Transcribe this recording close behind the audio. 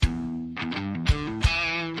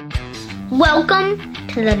Welcome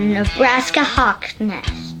to the Nebraska Hawks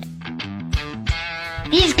Nest.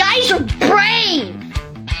 These guys are brave.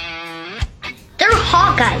 They're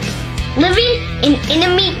Hawkeyes, living in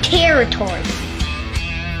enemy territory.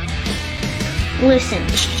 Listen,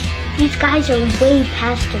 these guys are way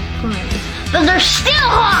past their prime, but they're still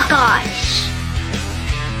Hawkeyes.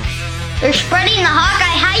 They're spreading the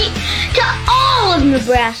Hawkeye hype to all of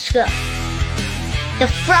Nebraska. The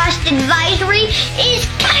frost advisory is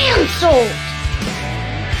canceled.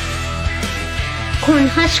 Corn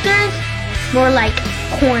Huskers, more like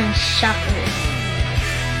corn suckers.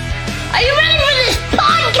 Are you ready for this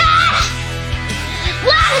podcast?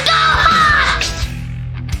 Let's go Hawks!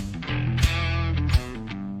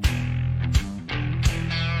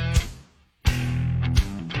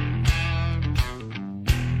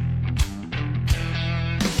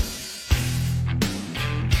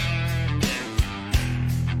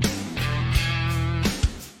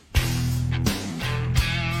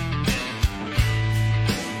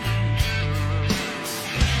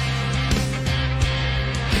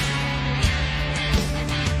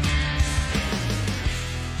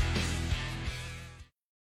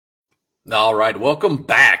 All right, welcome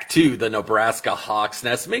back to the Nebraska Hawks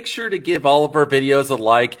Nest. Make sure to give all of our videos a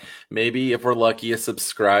like, maybe if we're lucky, a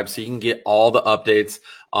subscribe, so you can get all the updates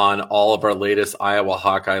on all of our latest Iowa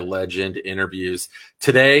Hawkeye legend interviews.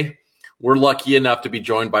 Today, we're lucky enough to be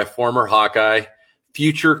joined by former Hawkeye,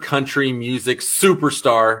 future country music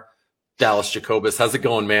superstar, Dalles Jacobus. How's it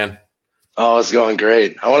going, man? Oh, it's going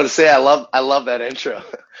great. I wanted to say I love that intro.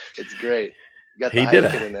 It's great. You got the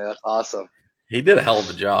hype in there. That's awesome. He did a hell of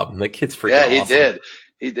a job. The kid's freaking awesome. Yeah,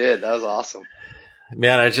 he did. That was awesome.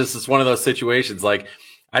 Man, it's one of those situations. Like,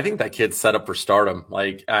 I think that kid's set up for stardom.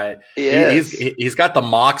 Like, he's got the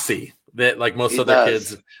moxie that like most other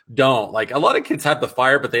kids don't. Like, a lot of kids have the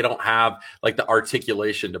fire, but they don't have like the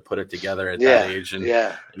articulation to put it together at that age. And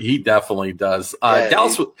he definitely does.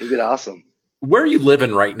 Dalles, he did awesome. Where are you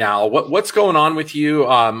living right now? What's going on with you?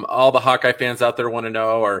 All the Hawkeye fans out there want to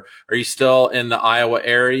know, or are you still in the Iowa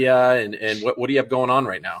area? And what do you have going on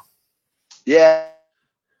right now? Yeah.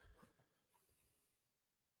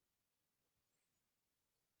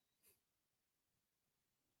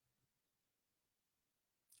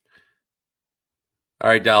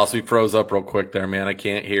 All right, Dalles, we froze up real quick there, man. I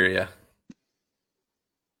can't hear you.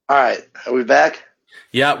 All right. Are we back?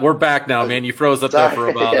 Yeah, we're back now, man. You froze up there for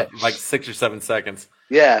about like 6 or 7 seconds.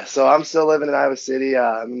 Yeah, so I'm still living in Iowa City.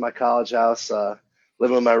 I'm in my college house,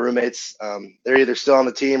 living with my roommates. They're either still on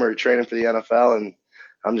the team or training for the NFL, and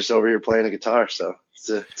I'm just over here playing a guitar. So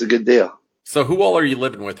it's a good deal. So who all are you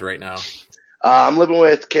living with right now? I'm living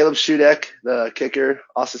with Caleb Shudek, the kicker,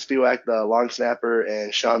 Austin Spiewak, the long snapper,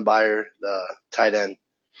 and Sean Byer, the tight end.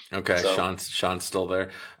 Okay, so, Sean's still there.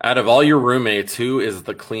 Out of all your roommates, who is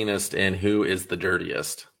the cleanest and who is the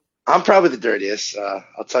dirtiest? I'm probably the dirtiest.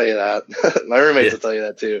 I'll tell you that. My roommates will tell you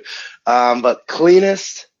that too. But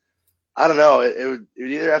cleanest, I don't know. It would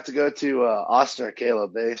either have to go to Austin or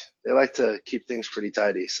Caleb. They like to keep things pretty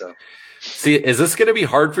tidy. So, see, is this going to be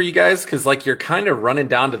hard for you guys? Because like you're kind of running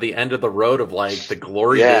down to the end of the road of like the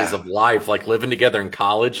glory days of life, like living together in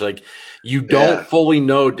college. Like you don't fully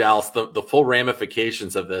know, Dalles, the full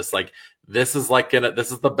ramifications of this. Like this is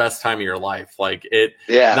the best time of your life. Like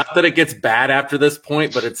not that it gets bad after this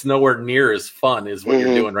point, but it's nowhere near as fun as what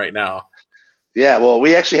you're doing right now. Yeah, well,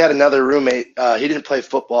 we actually had another roommate. He didn't play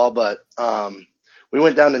football, but we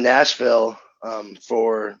went down to Nashville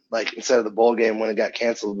for like instead of the bowl game when it got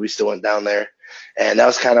canceled, we still went down there, and that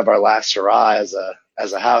was kind of our last hurrah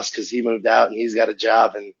as a house because he moved out and he's got a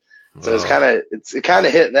job, and so it kind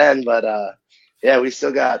of hit then. But we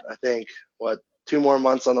still got I think 2 more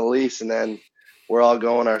months on the lease, and then we're all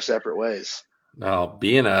going our separate ways. No,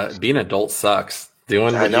 being adult sucks.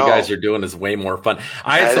 Doing what you guys are doing is way more fun.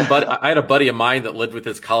 I had a buddy of mine that lived with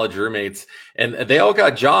his college roommates, and they all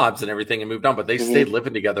got jobs and everything and moved on, but they stayed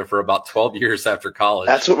living together for about 12 years after college.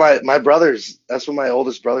 That's what that's what my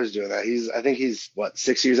oldest brother's doing. I think he's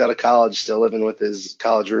 6 years out of college, still living with his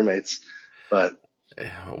college roommates. But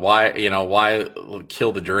why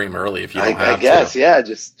kill the dream early if you don't have I guess,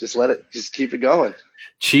 to? just keep it going.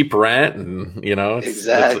 Cheap rent, and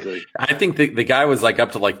exactly. I think the guy was like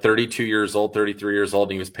up to like 32 years old, 33 years old,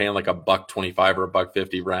 and he was paying like $1.25 or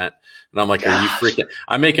 $1.50 rent. And I'm like, Are you freaking?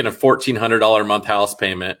 I'm making a $1,400 a month house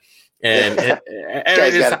payment, and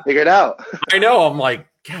guys got to figure it out. I know. I'm like,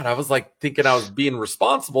 God, I was like thinking I was being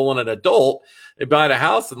responsible and an adult and buying a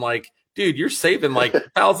house, and like, dude, you're saving like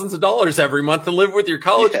thousands of dollars every month to live with your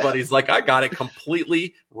college buddies. Like, I got it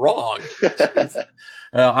completely wrong.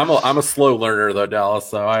 I'm a slow learner though, Dalles.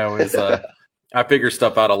 So I always I figure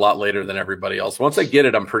stuff out a lot later than everybody else. Once I get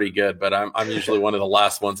it, I'm pretty good, but I'm usually one of the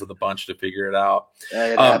last ones of the bunch to figure it out.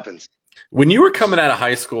 It happens. When you were coming out of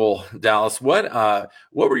high school, Dalles, what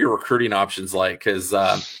were your recruiting options like? Because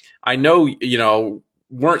I know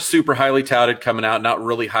weren't super highly touted coming out, not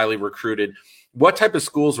really highly recruited. What type of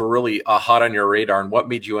schools were really hot on your radar, and what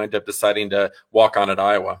made you end up deciding to walk on at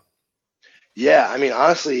Iowa? Yeah, I mean,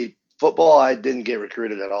 honestly, football, I didn't get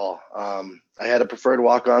recruited at all. I had a preferred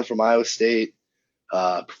walk-on from Iowa State,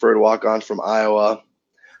 preferred walk-on from Iowa.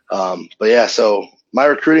 But yeah, so my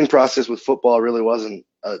recruiting process with football really wasn't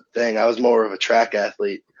a thing. I was more of a track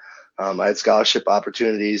athlete. I had scholarship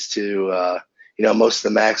opportunities to, most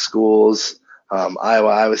of the MAC schools,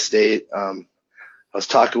 Iowa State. I was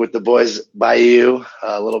talking with the boys by you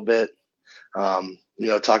a little bit,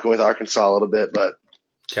 talking with Arkansas a little bit, but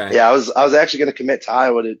okay. Yeah, I was actually going to commit to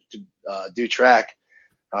Iowa to do track,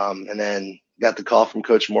 and then got the call from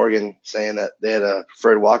Coach Morgan saying that they had a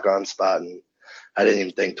preferred walk-on spot, and I didn't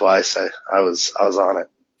even think twice. I was on it.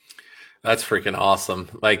 That's freaking awesome.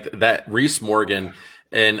 Like that, Reese Morgan,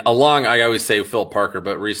 and I always say Phil Parker,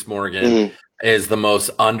 but Reese Morgan is the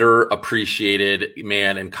most underappreciated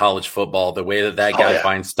man in college football. The way that guy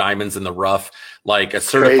finds diamonds in the rough, like a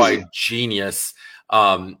certified genius.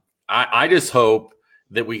 I just hope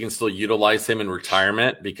that we can still utilize him in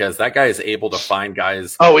retirement, because that guy is able to find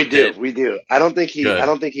guys. Oh, we do. I don't think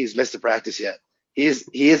he's missed a practice yet. He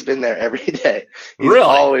has been there every day. He's really?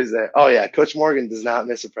 Always there. Oh yeah, Coach Morgan does not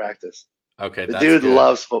miss a practice. Okay, the dude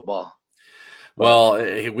loves football. Well,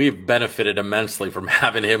 we've benefited immensely from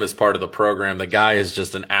having him as part of the program. The guy is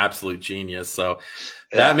just an absolute genius. So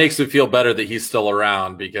that makes me feel better that he's still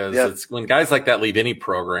around, because it's when guys like that leave any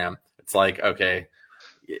program, it's like, okay,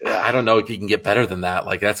 I don't know if he can get better than that.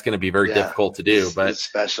 Like, that's going to be very difficult to do. But he's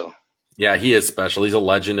special. Yeah, he is special. He's a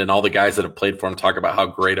legend, and all the guys that have played for him talk about how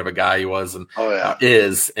great of a guy he was and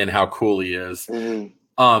is, and how cool he is.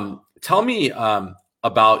 Mm-hmm. Tell me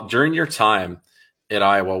about during your time at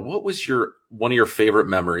Iowa, what was one of your favorite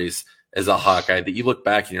memories as a Hawkeye that you look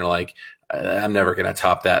back and you're like, I'm never going to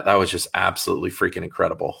top that. That was just absolutely freaking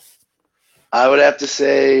incredible. I would have to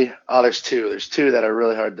say, there's two. There's two that are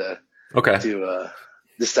really hard to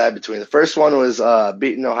decide between. The first one was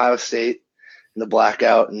beating Ohio State in the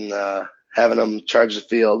blackout and having them charge the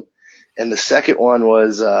field. And the second one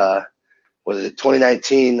was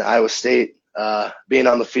 2019 Iowa State being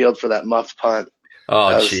on the field for that muffed punt.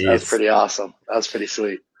 Oh, geez. That was pretty awesome. That was pretty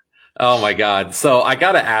sweet. Oh my God. So I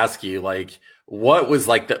got to ask you, like, what was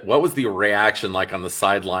the reaction like on the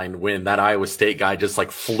sideline when that Iowa State guy just like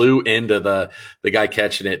flew into the guy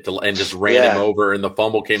catching it and just ran him over, and the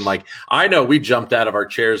fumble came? Like, I know we jumped out of our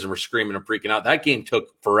chairs and were screaming and freaking out. That game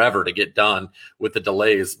took forever to get done with the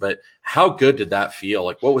delays, but how good did that feel?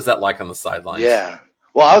 Like, what was that like on the sidelines? Yeah.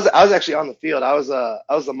 Well, I was actually on the field. I was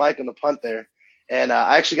the mic on the punt there. And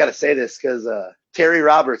I actually got to say this because Terry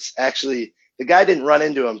Roberts, actually, the guy didn't run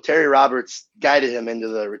into him. Terry Roberts guided him into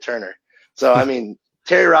the returner. So, I mean,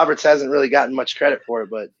 Terry Roberts hasn't really gotten much credit for it,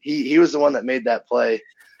 but he was the one that made that play.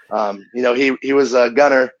 He was a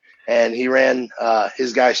gunner, and he ran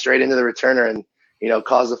his guy straight into the returner and,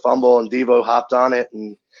 caused a fumble, and Devo hopped on it.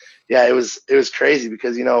 And, yeah, it was crazy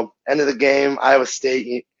because, end of the game, Iowa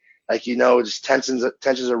State, just tensions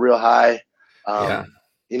are real high.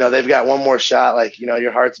 They've got one more shot,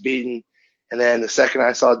 your heart's beating. And then the second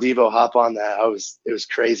I saw Devo hop on that, it was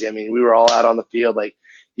crazy. I mean, we were all out on the field. Like,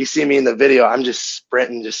 you see me in the video, I'm just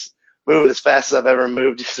sprinting, just moving as fast as I've ever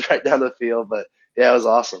moved, just right down the field. But yeah, it was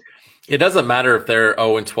awesome. It doesn't matter if they're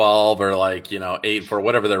 0-12 or 8 for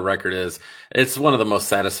whatever their record is. It's one of the most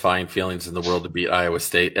satisfying feelings in the world to beat Iowa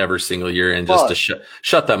State every single year and just to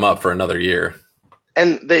shut them up for another year.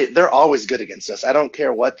 And they're always good against us. I don't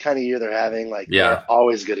care what kind of year they're having. They're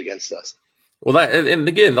always good against us. Well, and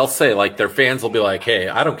again, they'll say, their fans will be like, hey,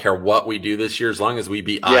 I don't care what we do this year. As long as we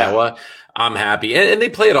beat Iowa, I'm happy. And they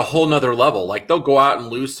play at a whole nother level. Like, they'll go out and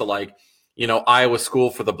lose to Iowa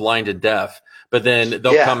School for the Blind and Deaf, but then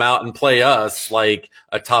they'll come out and play us like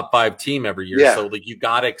a top 5 team every year. Yeah. So you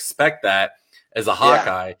got to expect that as a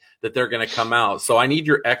Hawkeye that they're going to come out. So I need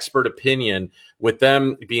your expert opinion with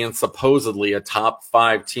them being supposedly a top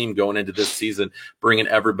 5 team going into this season, bringing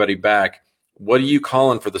everybody back. What are you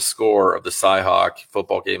calling for the score of the Cy-Hawk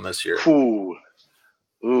football game this year? It's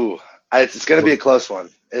going to be a close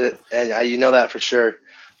one, and you know that for sure.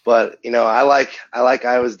 But I like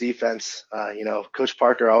Iowa's defense. Coach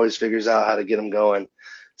Parker always figures out how to get them going.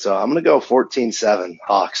 So I'm going to go 14-7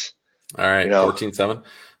 Hawks. All right, You know, 14-7.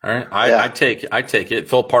 All right, yeah. I take it.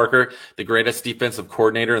 Phil Parker, the greatest defensive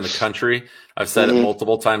coordinator in the country. I've said it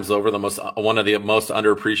multiple times over. One of the most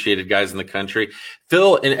underappreciated guys in the country.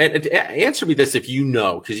 Phil, and answer me this if you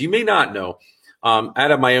know, because you may not know.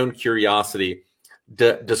 Out of my own curiosity,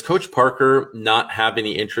 does Coach Parker not have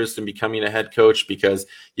any interest in becoming a head coach? Because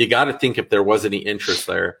you got to think if there was any interest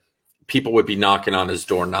there, people would be knocking on his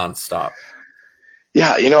door nonstop.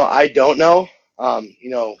 Yeah, you know, I don't know. You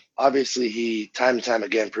know, obviously he time and time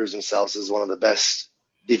again proves himself as one of the best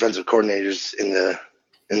defensive coordinators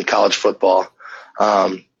in college football.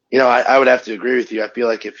 You know, I would have to agree with you. I feel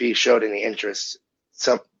like if he showed any interest,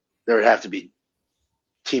 there would have to be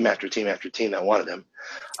team after team after team that wanted him.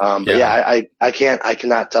 But yeah, I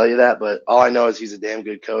cannot tell you that. But all I know is he's a damn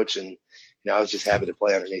good coach, and you know, I was just happy to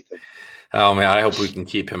play underneath him. Oh man, I hope we can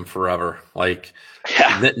keep him forever. Like,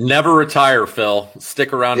 never retire, Phil.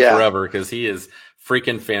 Stick around forever because he is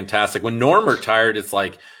freaking fantastic. When Norm retired, it's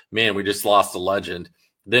like, man, we just lost a legend.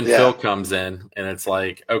 Then Phil comes in, and it's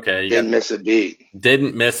like, okay, didn't miss a beat.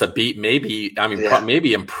 Didn't miss a beat. Maybe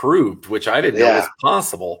maybe improved, which I didn't know was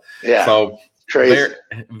possible. Yeah, so crazy, very,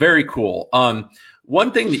 very cool.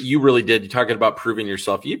 One thing that you really did, you're talking about proving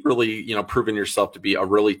yourself. You've really, proven yourself to be a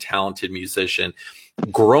really talented musician.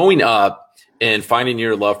 Growing up and finding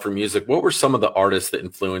your love for music, what were some of the artists that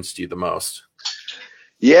influenced you the most?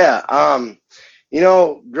 Yeah, you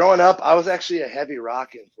know, growing up, I was actually a heavy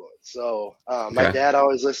rock influence. So my dad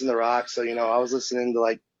always listened to rock. So, you know, I was listening to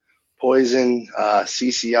like Poison,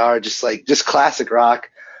 CCR, just classic rock.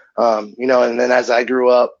 You know, and then as I grew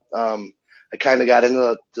up, I kind of got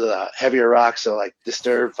into the heavier rock. So like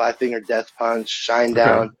Disturbed, Five Finger Death Punch,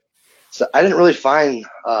 Shinedown. So I didn't really find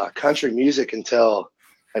country music until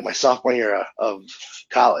like my sophomore year of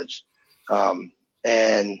college.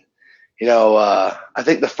 And, you know, I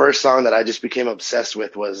think the first song that I just became obsessed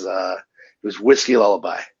with was Whiskey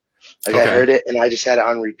Lullaby. Like I heard it and I just had it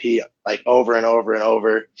on repeat like over and over and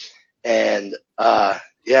over. And and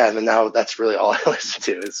then now that's really all I listen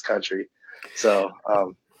to is country. So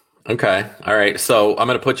okay. All right. So I'm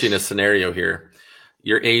going to put you in a scenario here.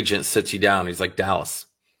 Your agent sits you down. He's like, Dalles,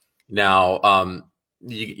 now,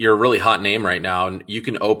 you're a really hot name right now, and you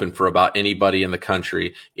can open for about anybody in the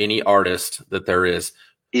country, any artist that there is.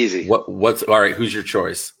 Easy. What's all right? Who's your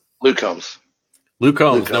choice? Luke Combs. Luke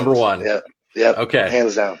Combs, number one. Yeah. Okay.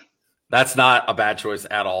 Hands down. That's not a bad choice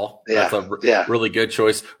at all. Yeah. That's a really good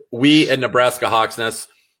choice. We at Nebraska Hawks Nest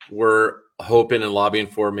were hoping and lobbying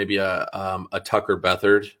for maybe a Tucker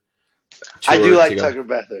Beathard. I do like Tucker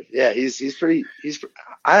Beathard. Yeah, he's pretty.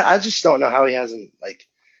 I just don't know how he hasn't like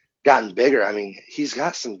gotten bigger. I mean, he's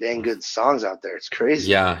got some dang good songs out there. It's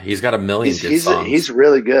crazy. Yeah, he's got a million good songs. He's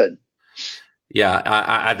really good. Yeah,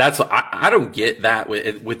 I don't get that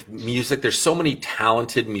with music. There's so many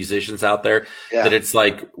talented musicians out there that it's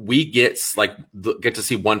like we get to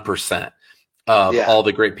see 1% of all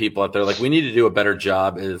the great people out there. Like we need to do a better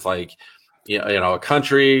job as like a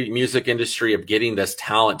country music industry of getting this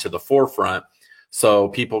talent to the forefront so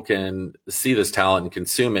people can see this talent and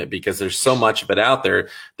consume it, because there's so much of it out there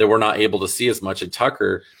that we're not able to see as much. And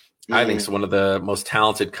Tucker, I think, is one of the most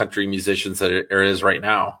talented country musicians that there is right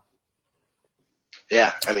now.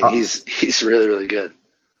 Yeah, I mean, he's really, really good.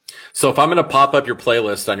 So if I'm going to pop up your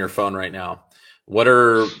playlist on your phone right now, what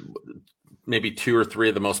are maybe 2 or 3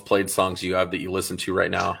 of the most played songs you have that you listen to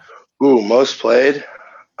right now? Ooh, most played?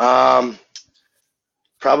 Probably,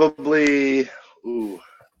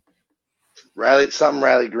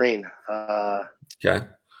 Riley Green. Okay.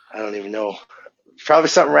 I don't even know. Probably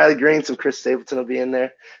something Riley Green, some Chris Stapleton will be in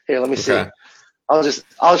there. Here, let me see. I'll just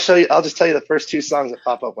tell you the first 2 songs that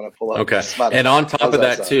pop up when I pull up. Okay. And on top of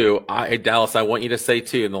that too, Dalles, I want you to say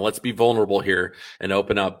too, and then let's be vulnerable here and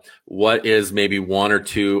open up. What is maybe 1 or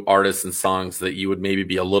 2 artists and songs that you would maybe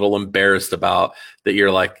be a little embarrassed about that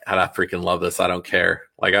you're like, I freaking love this. I don't care.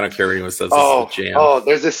 Like, I don't care what anyone says. This is a jam. Oh,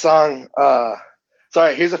 there's this song.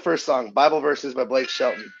 Sorry, here's the first song. Bible Verses by Blake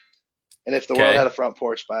Shelton. And If the World Had a Front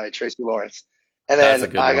Porch by Tracy Lawrence. And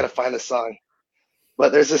then I got to find the song.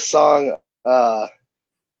 But there's this song. I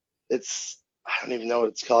don't even know what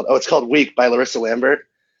it's called. Oh, it's called Weak by Larissa Lambert.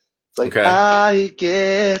 It's like, I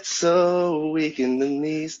get so weak in the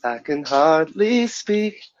knees, I can hardly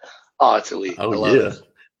speak. Oh, it's elite. Oh, I love it.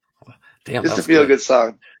 Damn, it's a feel good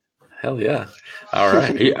song. Hell yeah. All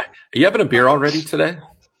right. Are you having a beer already today?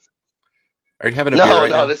 Are you having a beer right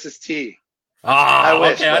now? No, this is tea. I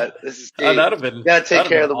wish, but this is tea. That'd have been. You gotta take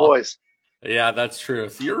care of the boys. Yeah, that's true.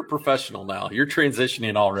 So you're a professional now. You're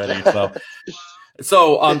transitioning already.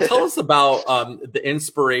 So tell us about the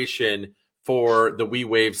inspiration for the We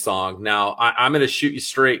Wave song. Now, I'm going to shoot you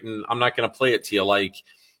straight, and I'm not going to play it to you. Like,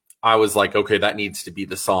 I was like, okay, that needs to be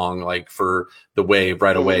the song like for the Wave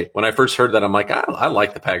right away. When I first heard that, I'm like, I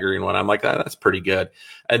like the Pat Green one. I'm like, that's pretty good.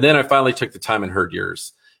 And then I finally took the time and heard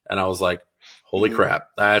yours, and I was like, holy crap,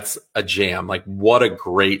 that's a jam. Like, what a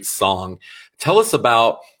great song. Tell us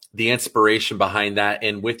about the inspiration behind that.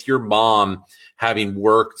 And with your mom having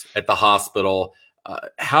worked at the hospital,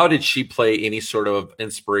 how did she play any sort of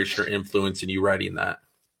inspiration or influence in you writing that?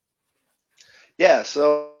 Yeah,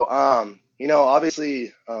 so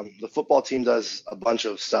obviously the football team does a bunch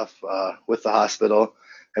of stuff with the hospital.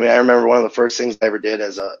 I mean, I remember one of the first things I ever did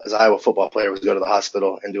as an Iowa football player was go to the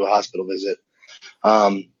hospital and do a hospital visit.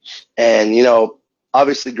 And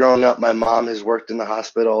obviously growing up, my mom has worked in the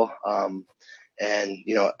hospital, and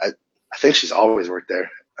I think she's always worked there.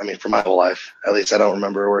 I mean, for my whole life, at least I don't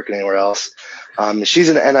remember her working anywhere else. She's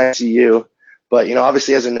in the NICU, but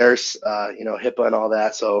obviously as a nurse, HIPAA and all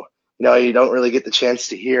that, so you don't really get the chance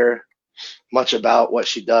to hear much about what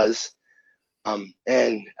she does.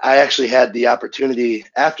 And I actually had the opportunity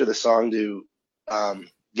after the song to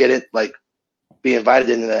get it, like, be invited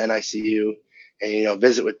into the NICU and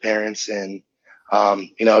visit with parents, and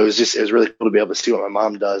it was really cool to be able to see what my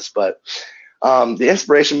mom does. But the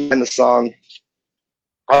inspiration behind the song,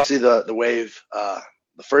 obviously the Wave,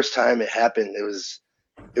 the first time it happened, it was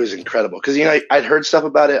incredible because I'd heard stuff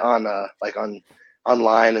about it on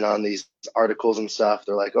online and on these articles and stuff.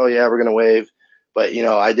 They're like, oh yeah, we're gonna wave, but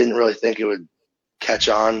I didn't really think it would catch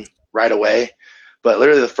on right away. But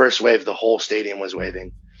literally the first wave, the whole stadium was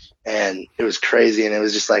waving, and it was crazy. And it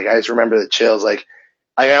was just like, I just remember the chills. Like,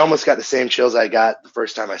 I almost got the same chills I got the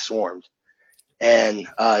first time I swarmed. And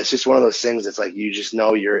it's just one of those things that's like, you just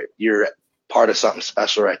know you're part of something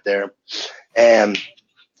special right there. And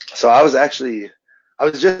so I was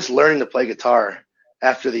just learning to play guitar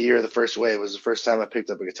after the year of the first wave. Was the first time I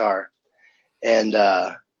picked up a guitar. And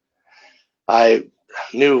I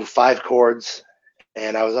knew 5 chords,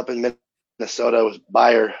 and I was up in Minnesota with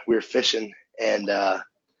Bayer. We were fishing, and the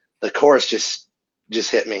chorus just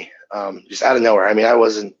hit me, just out of nowhere. I mean, I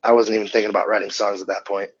wasn't even thinking about writing songs at that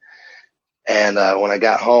point. And when I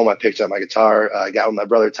got home, I picked up my guitar. I got with my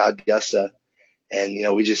brother Todd Gusta, and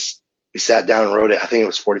we sat down and wrote it. I think it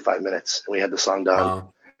was 45 minutes, and we had the song done.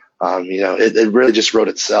 Wow. It really just wrote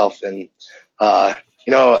itself, and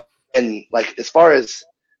and like, as far as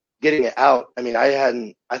getting it out, I mean,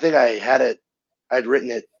 I'd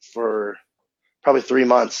written it for probably 3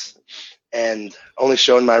 months, and only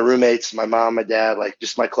shown my roommates, my mom, my dad, like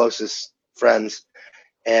just my closest friends.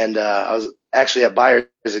 And I was actually at Byers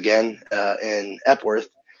again in Epworth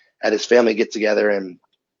at his family get together, and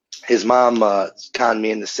his mom conned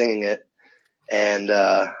me into singing it, and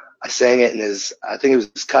I sang it, and I think it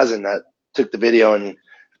was his cousin that took the video and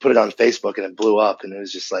put it on Facebook, and it blew up, and it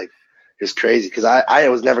was just like, it was crazy because I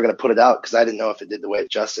was never going to put it out because I didn't know if it did the Wave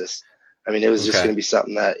justice. I mean, it was just going to be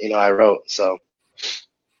something that I wrote. So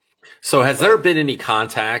has there been any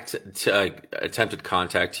attempted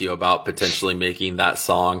contact to you about potentially making that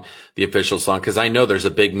song the official song? Because I know there's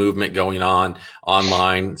a big movement going on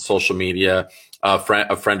online, social media. A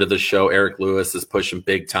friend of the show, Eric Lewis, is pushing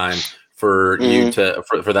big time for you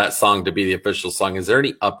for that song to be the official song. Is there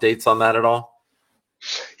any updates on that at all?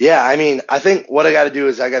 Yeah, I mean, I think what I got to do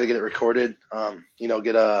is I got to get it recorded.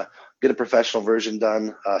 Get a professional version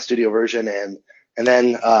done, studio version, and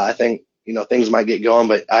then I think things might get going,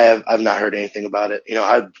 but I've not heard anything about it.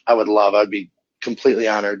 I'd be completely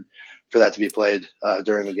honored for that to be played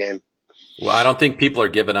during the game. Well, I don't think people are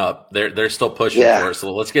giving up. They're still pushing for it.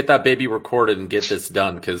 So let's get that baby recorded and get this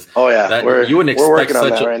done. Because we're working on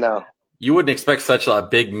that right now. You wouldn't expect such a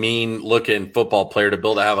big, mean-looking football player to be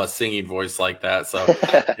able to have a singing voice like that. So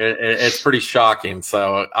it's pretty shocking.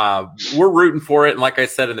 So we're rooting for it. And like I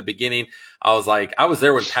said in the beginning, I was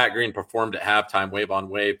there when Pat Green performed at halftime, Wave on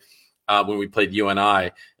Wave, when we played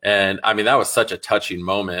UNI. And, I mean, that was such a touching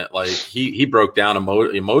moment. Like, he broke down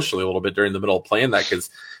emotionally a little bit during the middle of playing that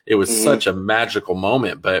because it was such a magical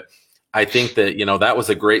moment. But I think that, that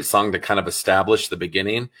was a great song to kind of establish the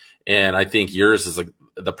beginning. And I think yours is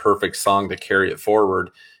the perfect song to carry it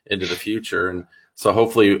forward into the future. And so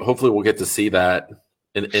hopefully we'll get to see that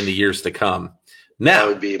in the years to come. Now, that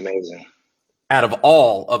would be amazing. Out of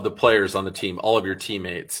all of the players on the team, all of your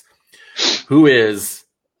teammates, who is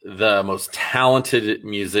the most talented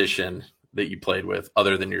musician that you played with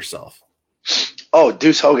other than yourself? Oh,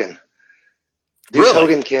 Deuce Hogan. Deuce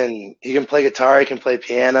Really? Hogan can play guitar. He can play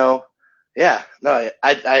piano. Yeah, no,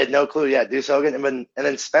 I had no clue. Yeah, Deuce Hogan, and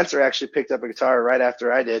then Spencer actually picked up a guitar right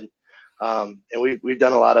after I did, and we've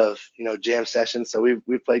done a lot of jam sessions, so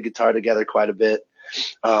we've played guitar together quite a bit.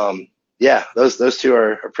 Yeah, those two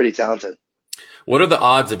are pretty talented. What are the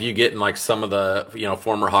odds of you getting like some of the,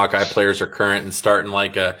 former Hawkeye players or current and starting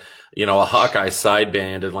like a Hawkeye side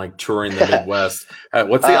band and like touring the Midwest?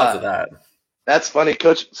 What's the odds of that? That's funny,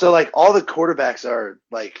 Coach. So like all the quarterbacks are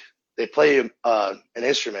like they play an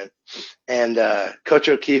instrument, and Coach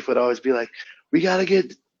O'Keefe would always be like, "We gotta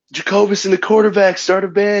get Jacobus in the quarterback, start a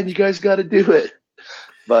band. You guys got to do it."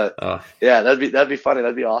 But yeah, that'd be funny.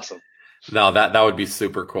 That'd be awesome. No, that would be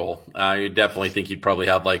super cool. You definitely think you'd probably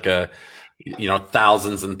have like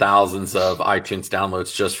thousands and thousands of iTunes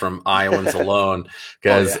downloads just from Iowans alone.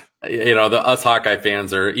 Because, us Hawkeye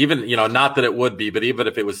fans are even, not that it would be, but even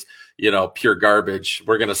if it was, pure garbage,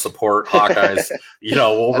 we're going to support Hawkeyes.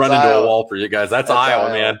 We'll run into a wall for you guys. That's Iowa,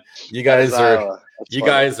 man. You guys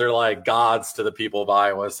are like gods to the people of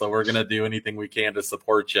Iowa. So we're going to do anything we can to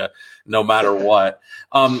support you no matter what.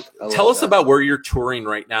 Tell us about where you're touring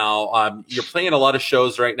right now. You're playing a lot of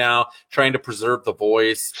shows right now, trying to preserve the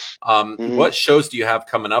voice. What shows do you have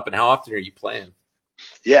coming up and how often are you playing?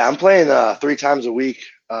 Yeah, I'm playing 3 times a week.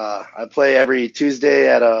 I play every Tuesday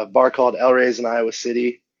at a bar called El Rey's in Iowa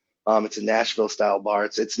City. It's a Nashville style bar.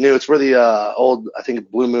 It's new. It's where the old, I think,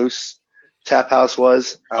 Blue Moose Tap House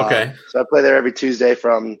was. Okay. So I play there every Tuesday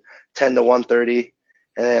from 10 to 1:30.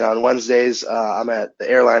 And then on Wednesdays, I'm at the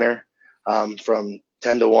Airliner from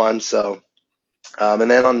 10 to 1. So, and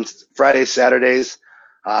then on Fridays, Saturdays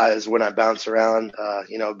is when I bounce around.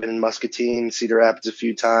 I've been in Muscatine, Cedar Rapids a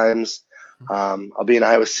few times. I'll be in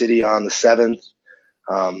Iowa City on the 7th.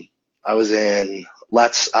 I was in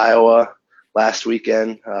Letts, Iowa last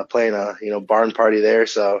weekend, playing a barn party there.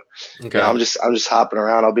 So I'm just hopping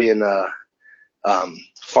around. I'll be in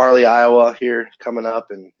Farley, Iowa here coming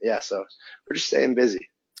up, and so we're just staying busy.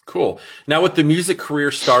 Cool. Now with the music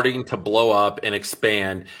career starting to blow up and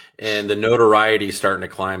expand and the notoriety starting to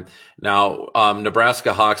climb, now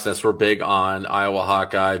Nebraska Hawks Nest, we're big on Iowa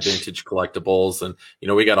Hawkeye vintage collectibles, and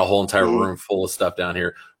we got a whole entire room full of stuff down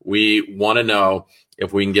here. We want to know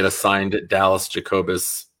if we can get a signed Dalles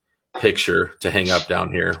Jacobus picture to hang up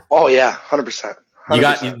down here. Oh yeah, 100%. Do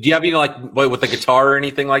you have any with a guitar or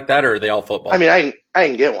anything like that, or are they all football? I mean, I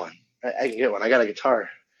can get one. I can get one. I got a guitar.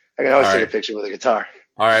 I can always take a picture with a guitar.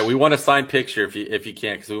 All right, we want a signed picture if you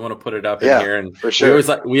can't, because we want to put it up in here. And for sure.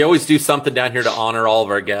 We always do something down here to honor all of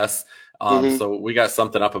our guests. So we got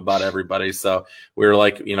something up about everybody. So we were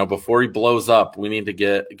like, before he blows up, we need to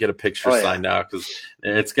get a picture signed out, because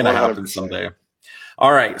it's going to happen someday.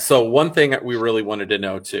 All right. So one thing that we really wanted to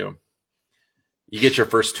know too, you get your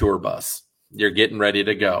first tour bus. You're getting ready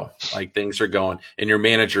to go. Like things are going, and your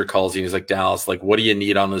manager calls you. He's like, Dalles, like, what do you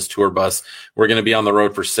need on this tour bus? We're going to be on the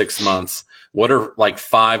road for 6 months. What are like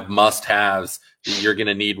 5 must-haves that you're going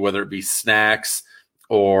to need, whether it be snacks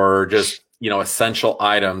or just, essential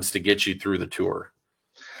items to get you through the tour?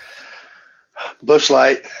 Busch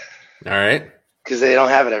Light. All right. Because they don't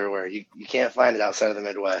have it everywhere. You can't find it outside of the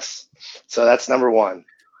Midwest. So that's number one.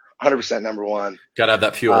 100% number one. Got to have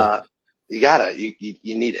that fuel. You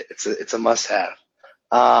need it. It's a must have.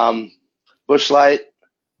 Busch Light.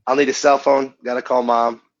 I'll need a cell phone. Got to call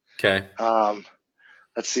mom. Okay.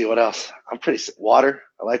 Let's see what else. Water.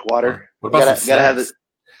 I like water. What about gotta have the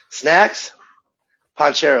snacks.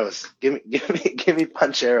 Poncheros. Give me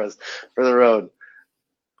poncheros for the road.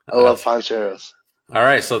 I love poncheros. All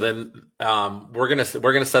right, so then we're gonna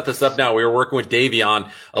set this up now. We were working with Davey on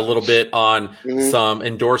a little bit on some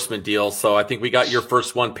endorsement deals, so I think we got your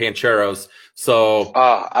first one, Pancheros. So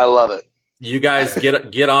I love it. You guys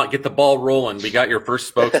get the ball rolling. We got your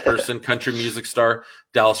first spokesperson, country music star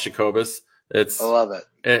Dalles Jacobus. I love it.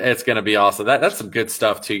 It's gonna be awesome. That's some good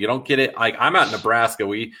stuff too. You don't get it. Like I'm out in Nebraska,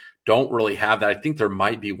 we don't really have that. I think there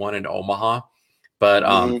might be one in Omaha,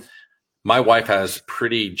 but my wife has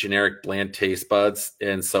pretty generic bland taste buds,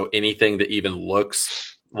 and so anything that even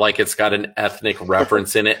looks like it's got an ethnic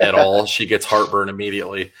reference in it at all, she gets heartburn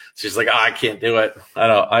immediately. She's like, I can't do it.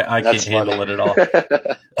 I can't handle it at all.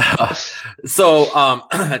 So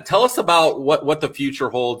tell us about what the future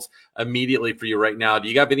holds immediately for you right now. Do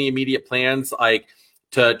you have any immediate plans, like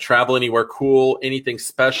to travel anywhere cool, anything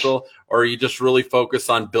special, or are you just really focused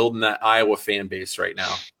on building that Iowa fan base right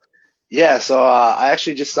now? Yeah, so I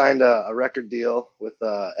actually just signed a record deal with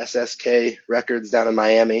SSK Records down in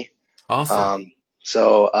Miami. Awesome.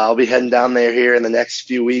 So I'll be heading down there here in the next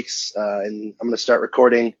few weeks, and I'm going to start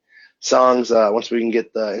recording songs. Once we can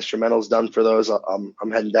get the instrumentals done for those,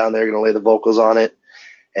 I'm heading down there, going to lay the vocals on it.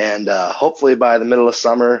 And hopefully by the middle of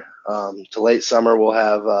summer to late summer, we'll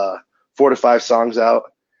have 4 to 5 songs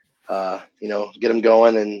out, get them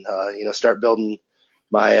going and, start building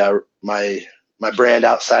my brand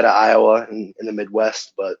outside of Iowa and in the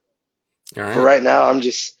Midwest. But for right now, I'm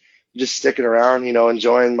just sticking around,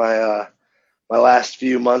 enjoying my my last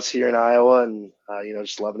few months here in Iowa, and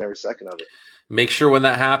just loving every second of it. Make sure when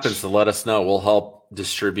that happens to let us know. We'll help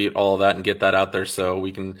distribute all of that and get that out there so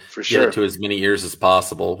we can get it to as many ears as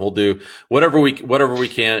possible. We'll do whatever we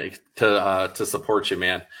can to support you,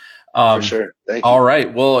 man. For sure. Thank you. All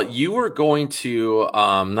right. Well, you were going to,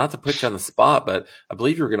 not to put you on the spot, but I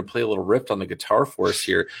believe you were going to play a little riff on the guitar for us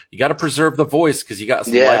here. You got to preserve the voice because you got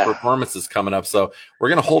some live performances coming up. So we're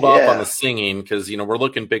going to hold off on the singing because, we're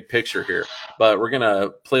looking big picture here, but we're going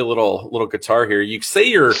to play a little guitar here. You say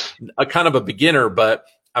you're a kind of a beginner, but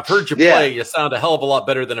I've heard you play. You sound a hell of a lot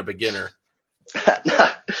better than a beginner.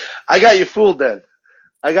 I got you fooled then.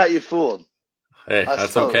 I got you fooled. Hey,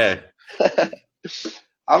 that's okay.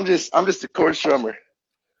 I'm just a chord strummer.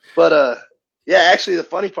 But actually the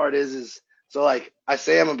funny part is so like I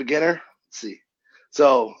say I'm a beginner. Let's see.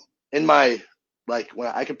 So in my when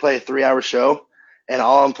I could play a 3-hour show and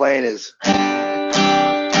all I'm playing is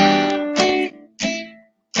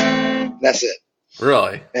that's it.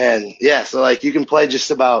 Really? And so like you can play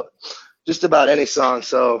just about any song.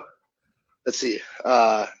 So let's see.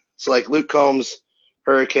 So like Luke Combs'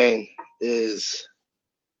 Hurricane is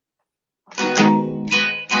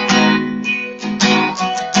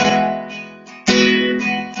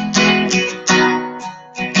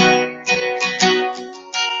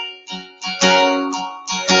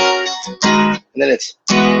and then it's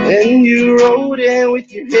and you rode in with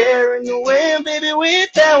your hair in the wind, baby,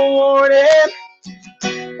 without warning.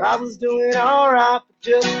 I was doing all right, but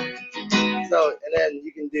just so. And then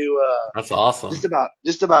you can do that's awesome.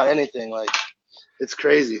 Just about anything. Like it's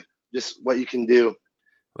crazy, just what you can do.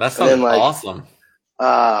 That sounds awesome.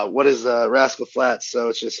 What is Rascal Flatts? So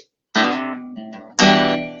it's just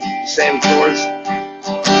same chords.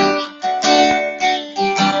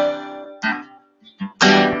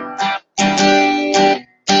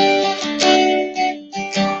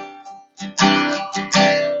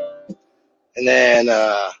 And then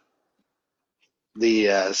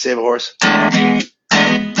the Save a Horse.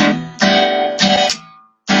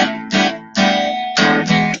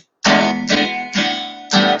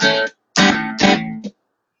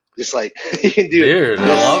 Just like you can do. Dude, I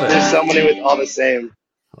love it. There's so many with all the same.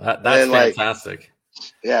 That's fantastic.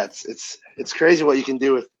 It's crazy what you can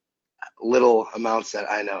do with little amounts that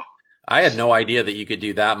I know. I had no idea that you could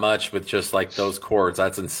do that much with just like those chords.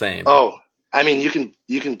 That's insane. Oh, I mean,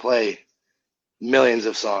 you can play millions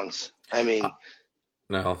of songs. I mean,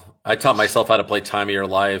 no, I taught myself how to play "Time of Your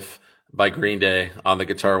Life" by Green Day on the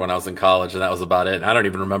guitar when I was in college, and that was about it. I don't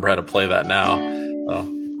even remember how to play that now.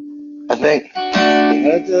 So. I think. Yeah.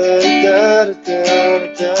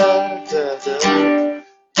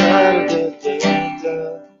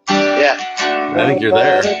 I think you're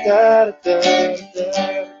there.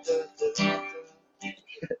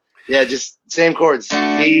 Yeah, just same chords.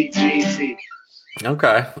 D, G, C.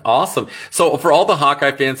 Okay, awesome. So for all the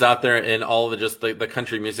Hawkeye fans out there and all of the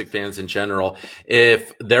country music fans in general,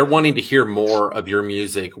 if they're wanting to hear more of your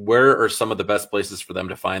music, where are some of the best places for them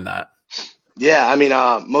to find that? Yeah, I mean,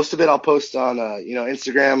 most of it I'll post on,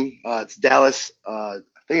 Instagram. It's Dalles. I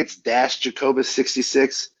think it's Jacobus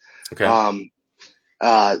 66. Okay. I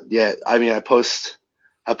mean, I post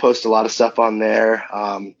a lot of stuff on there.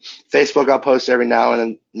 Facebook, I'll post every now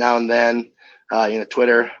and then.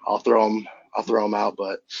 Twitter, I'll throw them out.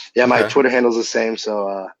 But yeah, my Twitter handle's the same.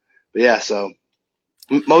 So, so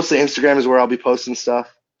mostly Instagram is where I'll be posting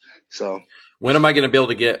stuff. So when am I going to be able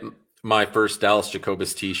to get my first Dalles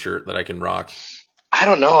Jacobus t-shirt that I can rock? I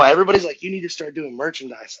don't know. Everybody's like, you need to start doing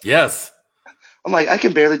merchandise. Yes. I'm like, I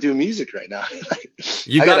can barely do music right now.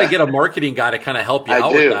 You got to get a marketing guy to kind of help you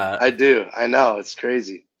out with that. I do. I know. It's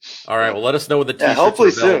crazy. All right. Well, let us know when the t-shirts hopefully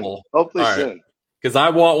are available. Soon. Hopefully soon. Because I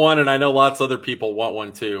want one, and I know lots of other people want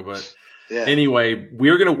one too. But anyway, we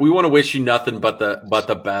want to wish you nothing but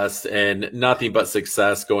the best and nothing but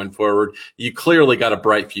success going forward. You clearly got a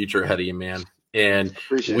bright future ahead of you, man. And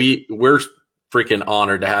we're freaking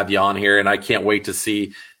honored to have you on here, and I can't wait to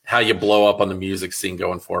see how you blow up on the music scene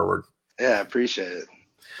going forward. Yeah, I appreciate it.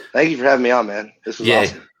 Thank you for having me on, man. This was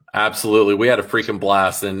awesome. Absolutely. We had a freaking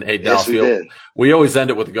blast. And hey, Dalles, we always end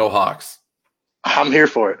it with Go Hawks. I'm here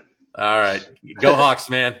for it. All right. Go Hawks,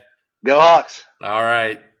 man. Go Hawks. All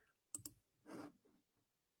right.